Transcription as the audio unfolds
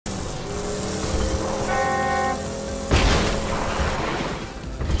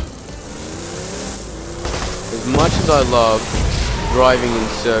much as I love driving in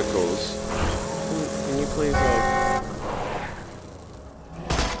circles, can you please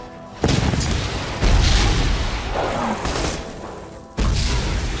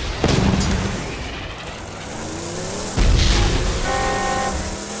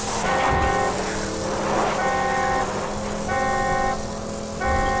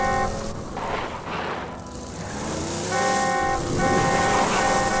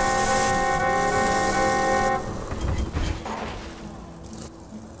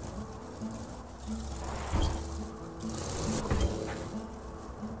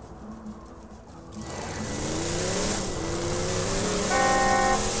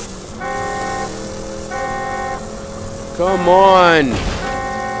come on!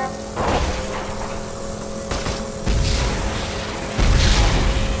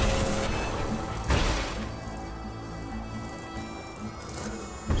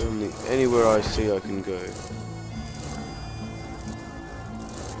 Anywhere I see I can go.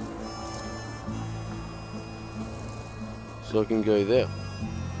 So I can go there.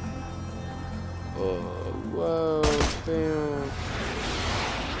 Oh, whoa, damn.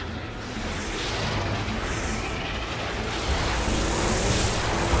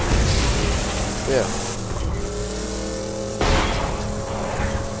 Yeah.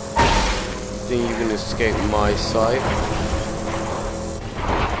 Think you can escape my sight?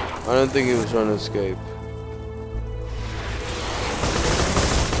 I don't think he was trying to escape.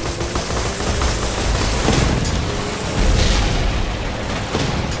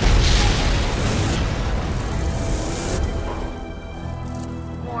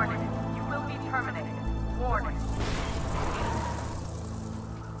 Warning, you will be terminated. Warning.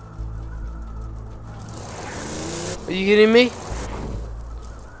 Are you kidding me?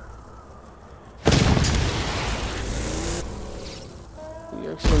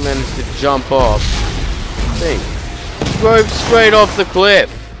 You actually managed to jump off. Think. Drove straight off the cliff.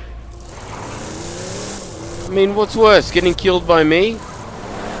 I mean, what's worse, getting killed by me?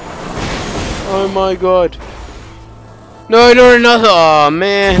 Oh my god. No, not another. Oh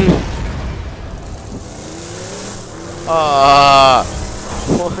man. Ah.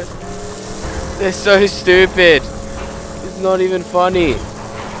 What? They're so stupid. It's not even funny.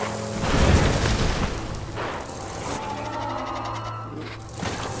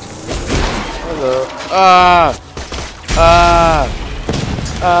 Hello. Ah. Ah.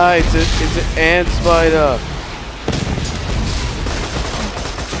 Ah. It's an ant spider.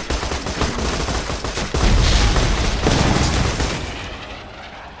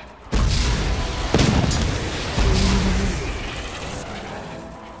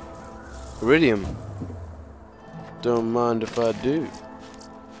 Iridium. Don't mind if I do.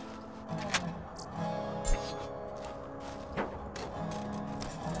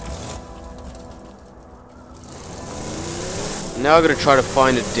 Now I gotta try to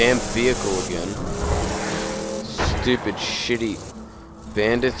find a damn vehicle again. Stupid, shitty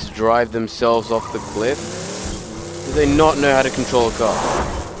bandits drive themselves off the cliff. Do they not know how to control a car?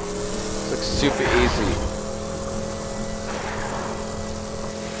 It's like super easy.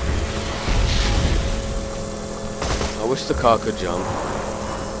 I wish the car could jump.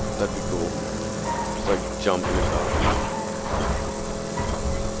 That'd be cool. Just like jump in the car.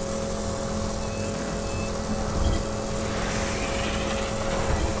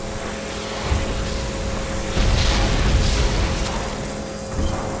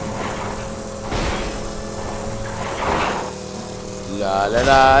 La la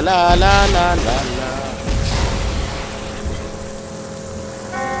la la la la la la.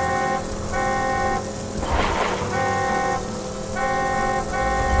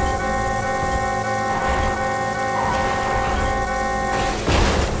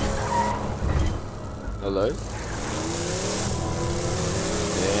 Hello?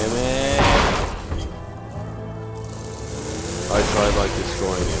 Damn it. I tried like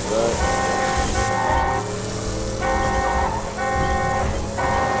destroying it, but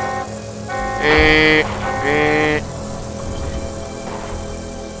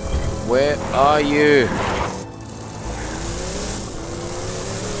where are you?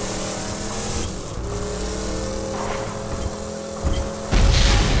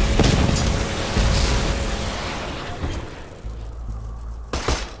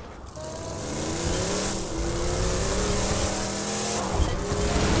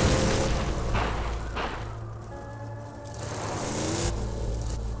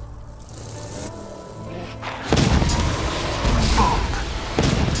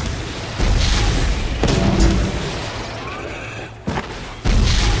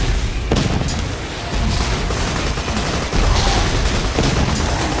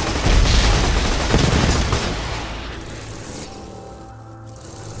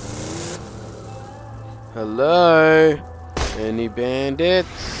 Hello? Any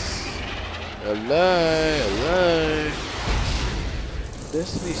bandits? Hello? Hello?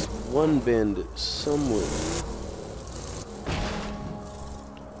 There's at least one bandit somewhere.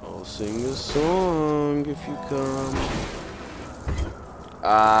 I'll sing a song if you come.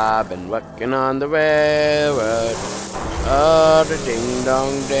 I've been working on the railroad all the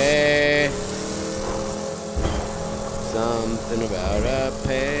ding-dong day. Something about a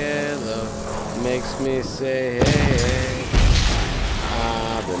pillow makes me say, hey, hey.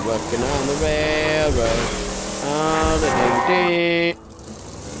 I've been working on the railroad all the ding-ding.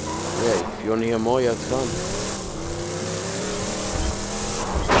 Yeah, if you want to hear more, you have to come.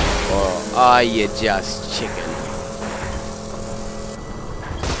 Or are you just chicken?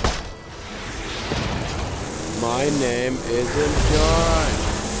 My name isn't John.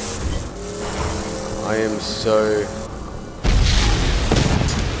 I am so...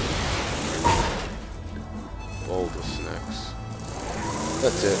 all the snacks.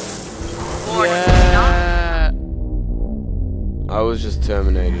 That's it. Yeah! I was just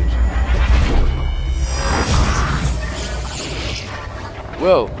terminated.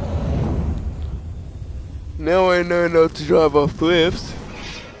 Well, now I know not to drive off cliffs.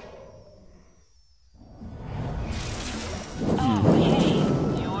 Oh, hey,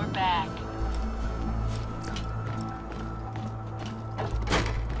 you're back.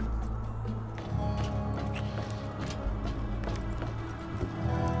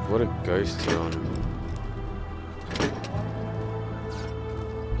 What a ghost town.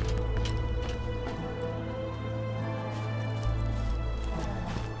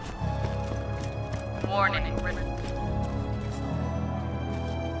 Warning.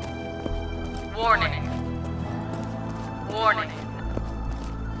 Warning. Warning.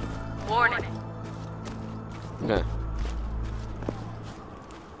 Warning. Nah.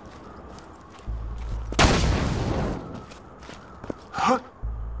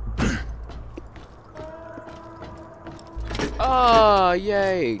 Ah,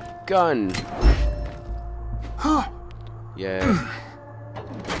 yay, gun. Yeah.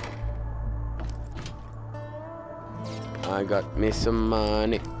 I got me some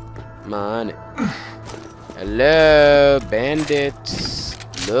money. Money. Hello, bandits.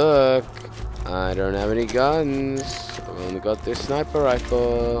 Look, I don't have any guns. I've only got this sniper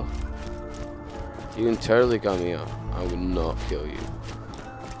rifle. You can totally gun me up. I will not kill you.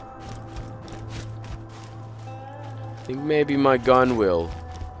 I think maybe my gun will,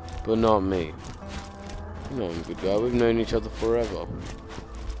 but not me. You know I'm a good guy. We've known each other forever.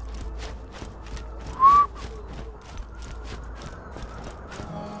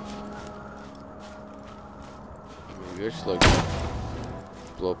 Maybe I should like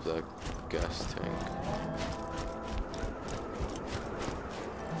blow up that gas tank.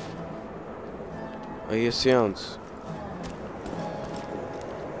 I hear sounds.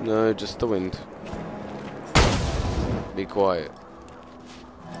 No, just the wind. Be quiet.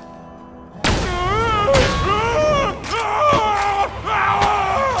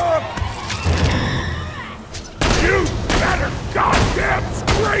 You better goddamn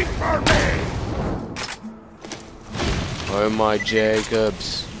scream for me! Oh my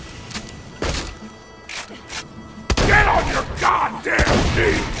Jacobs. Get on your goddamn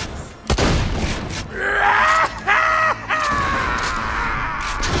knees!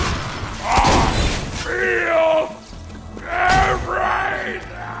 I feel everything!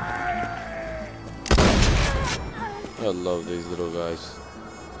 I love these little guys.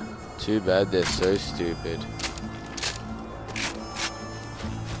 Too bad they're so stupid.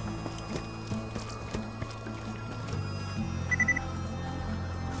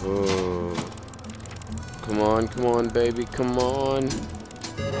 Oh. Come on, baby, come on.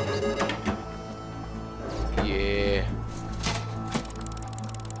 Yeah.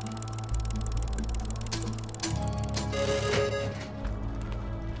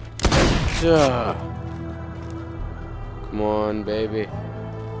 Duh. Come on, baby.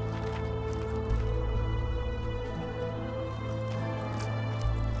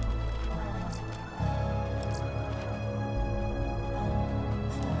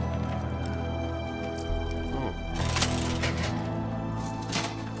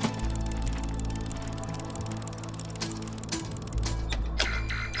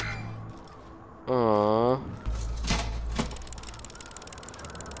 Aww.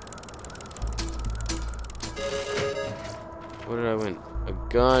 What did I win? A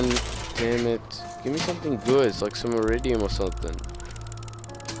gun. Damn it. Give me something good. It's like some iridium or something.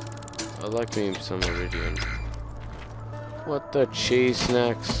 I like me some iridium. What the cheese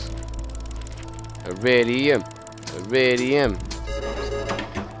snacks? Iridium. Iridium.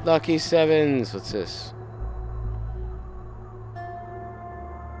 Lucky sevens. What's this?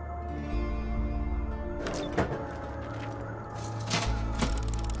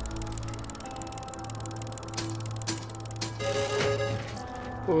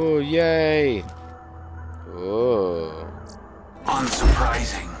 Oh, yay! Oh.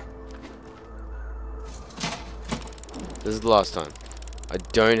 Unsurprising. This is the last time. I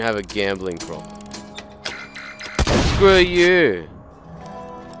don't have a gambling problem. Screw you!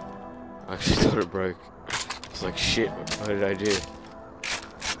 I actually thought it broke. It's like, shit, what did I do?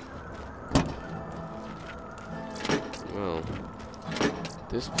 Well,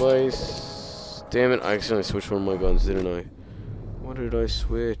 this place... Damn it, I accidentally switched one of my guns, didn't I? What did I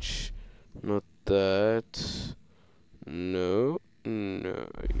switch? Not that. No. No.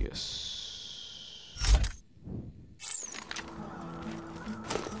 Yes.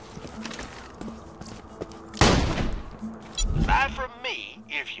 Buy from me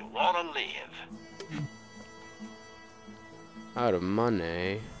if you want to live. Out of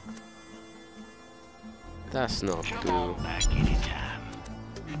money. That's not Come cool. on back anytime.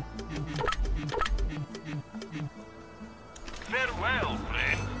 Farewell,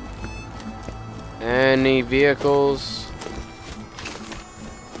 friend. Any vehicles?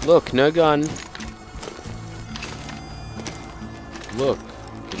 Look, no gun. Look,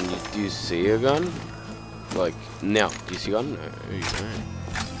 do you see a gun? Like, now, do you see a gun? No, you don't.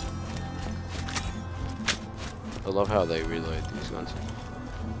 I love how they reload these guns.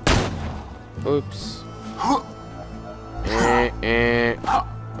 Oops. Oh, it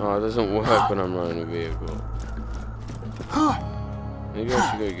doesn't work when I'm running a vehicle. Maybe I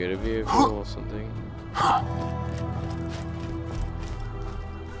should go get a vehicle or something.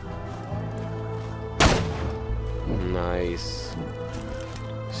 Nice.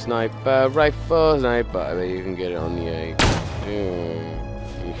 Sniper rifle, sniper. I bet you can get it on the A. Yeah.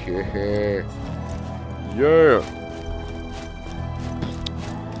 Yeah.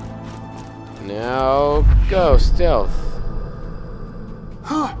 Now go stealth.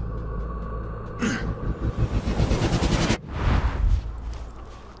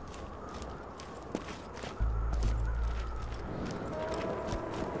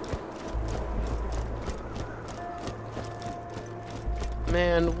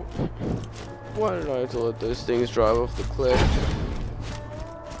 Man, why did I have to let those things drive off the cliff?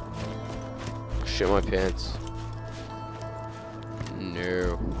 Shit my pants.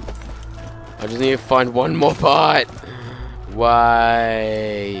 No. I just need to find one more part.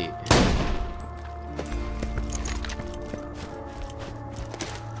 Why?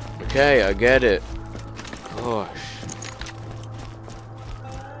 Okay, I get it. Gosh.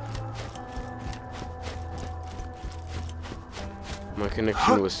 My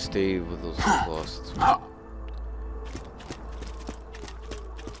connection with Steve was lost. I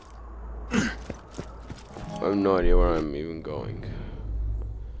have no idea where I'm even going.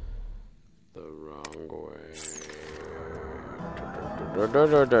 The wrong way.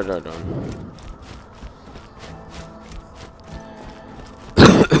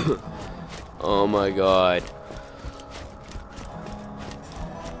 Oh my god.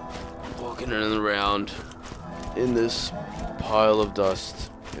 Walking around in this pile of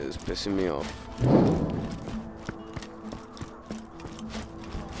dust is pissing me off.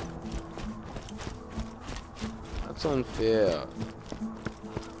 That's unfair.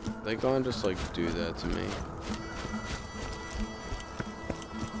 They can't just like do that to me.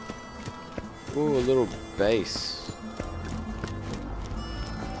 Ooh, a little base.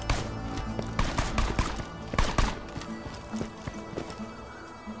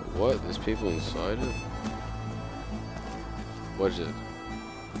 What? There's people inside it? What is it?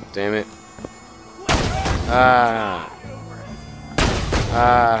 Damn it. Ah.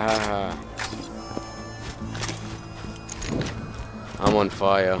 Ah. I'm on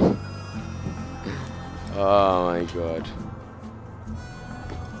fire. Oh my god.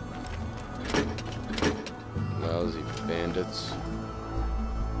 Lousy bandits.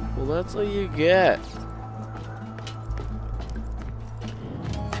 Well, that's what you get.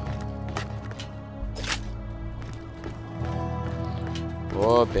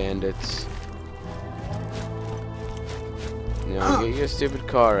 Oh, bandits. Now get your stupid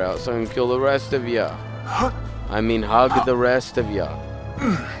car out so I can kill the rest of ya. I mean, hug the rest of ya.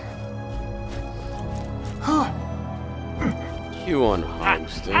 You want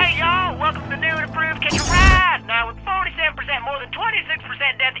hugs, dude. Hey y'all, welcome to the new and improved Catch a Ride. Now with 47% more than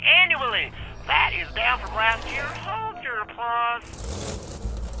 26% death annually. That is down from last year. Hold your applause.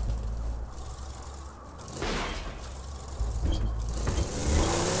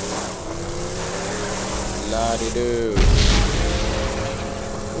 La-de-doo.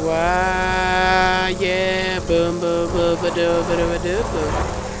 Why, yeah, boom, boom, boom, ba-doo, ba-doo, ba-doo, boom.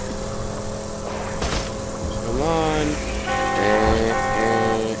 Come on.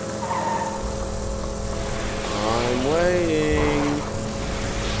 I'm waiting.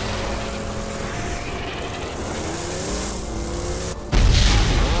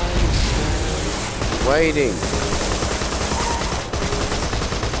 waiting.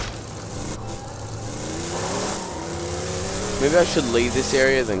 Maybe I should leave this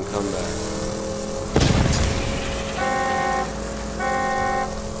area, then come back.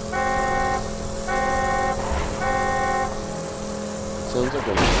 Sounds like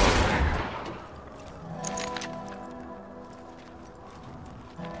a mom.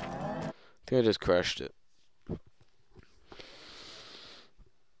 I think I just crashed it.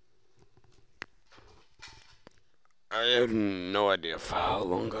 I have no idea for how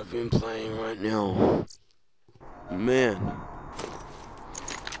long I've been playing right now. Man.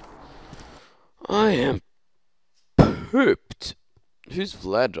 I am pooped. Who's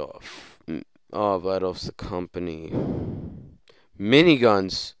Vladov? Oh, Vladov's the company.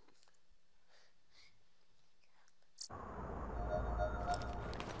 Miniguns.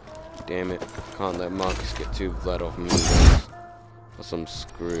 Damn it. Can't let Marcus get 2 Vladov miniguns. Else I'm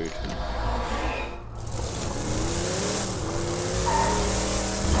screwed.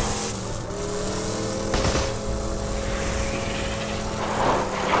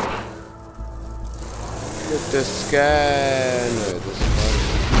 Get the scan. No, this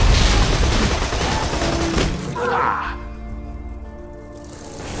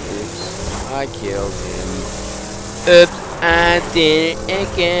Oops, I killed him. Oops, I did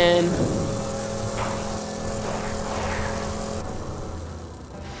it again.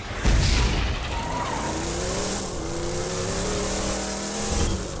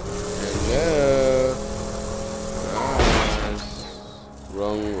 Hello. Guys.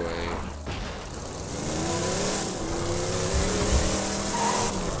 Wrong way.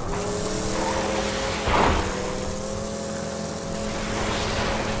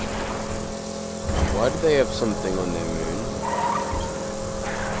 Why do they have something on their moon?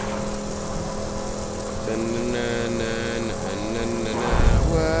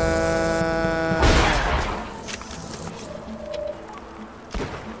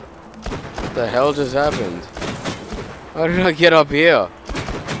 What the hell just happened? How did I get up here?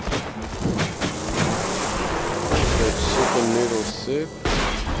 The chicken noodle soup?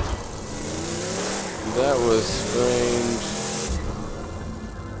 That was strange.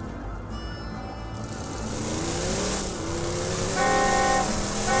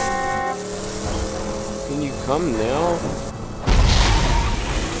 Can you come now?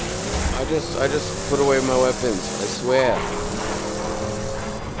 I just put away my weapons, I swear.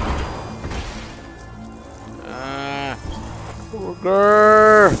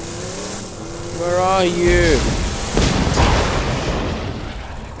 Grrr! Where are you?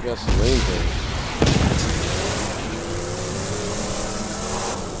 Gasoline thing.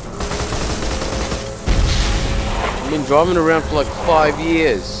 I've been driving around for like 5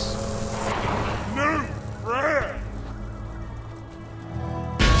 years.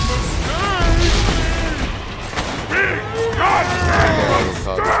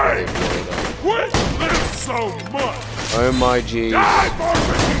 Oh my jeez. I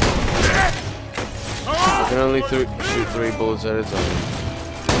can only shoot 3 bullets at a time.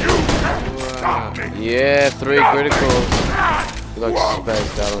 Wow. Yeah, 3 criticals. He like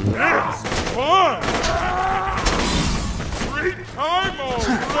spaced out on that. Free time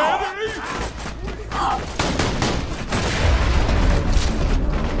already?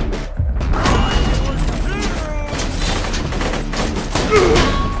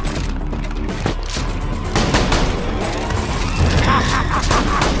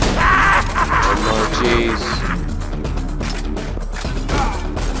 Jeez.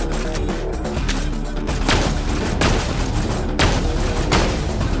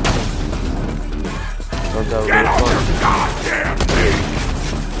 Get off your goddamn feet!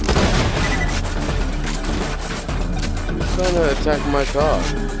 He's trying to attack my car.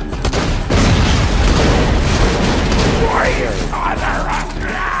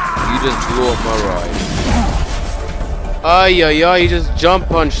 You just blew up my ride. Ay, he just jump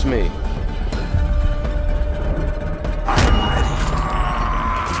punched me.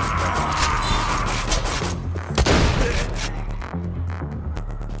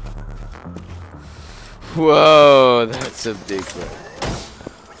 Whoa, that's a big one.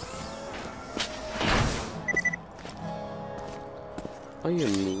 I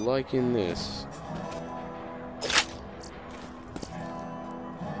am liking this.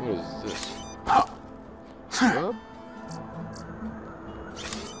 What is this? What?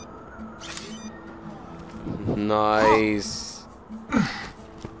 Nice.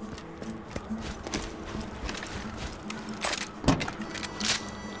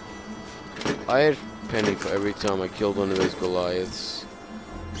 I had penny for every time I killed one of those Goliaths.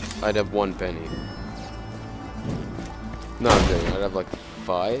 I'd have 1 penny. No, I'm kidding. I'd have like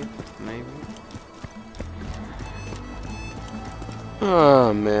 5, maybe.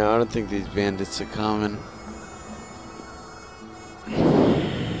 Oh man, I don't think these bandits are coming.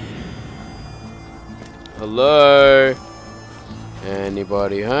 Hello?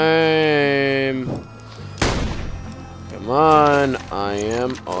 Anybody home? Come on, I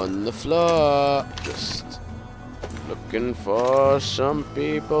am on the floor. Just looking for some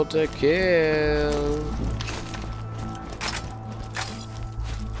people to kill.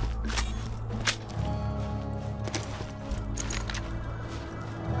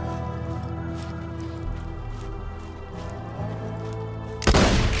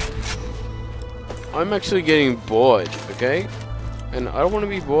 I'm actually getting bored, okay? And I don't want to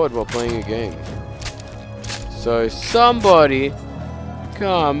be bored while playing a game. So somebody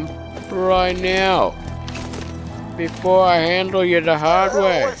come right now before I handle you the hard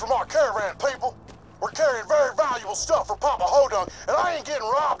way. Away from our caravan, people. We're carrying very valuable stuff for Papa Hodunk, and I ain't getting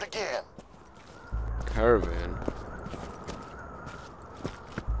robbed again. Caravan.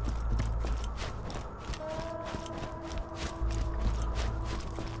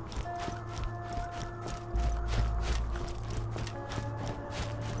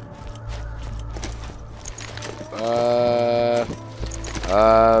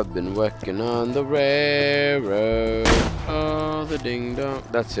 I've been working on the railroad. Oh, the ding dong.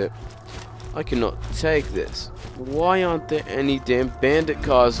 That's it. I cannot take this. Why aren't there any damn bandit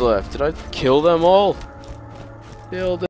cars left? Did I kill them all? Kill them.